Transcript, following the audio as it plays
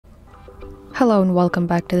Hello and welcome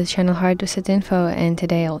back to the channel HardReset.Info, and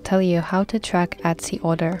today I'll tell you how to track Etsy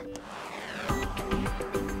order.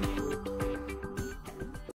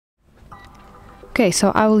 Okay,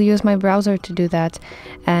 so I will use my browser to do that,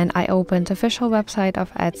 and I opened the official website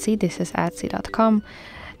of Etsy. This is Etsy.com,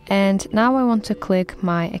 and now I want to click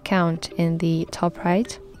my account in the top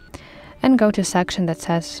right and go to a section that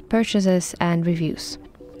says purchases and reviews.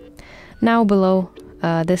 Now below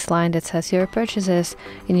this line that says your purchases,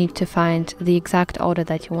 you need to find the exact order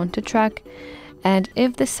that you want to track, and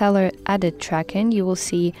if the seller added tracking, you will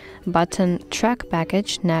see button track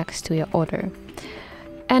package next to your order,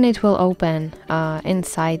 and it will open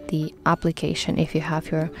inside the application if you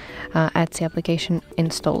have your Etsy application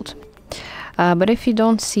installed. But if you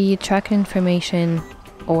don't see tracking information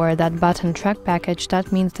or that button track package,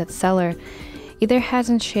 that means that seller either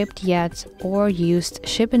hasn't shipped yet or used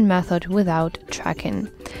shipping method without tracking.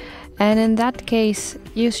 And in that case,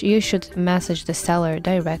 you should message the seller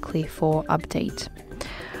directly for update.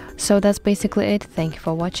 So that's basically it. Thank you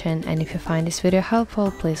for watching, and if you find this video helpful,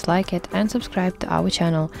 please like it and subscribe to our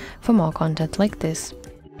channel for more content like this.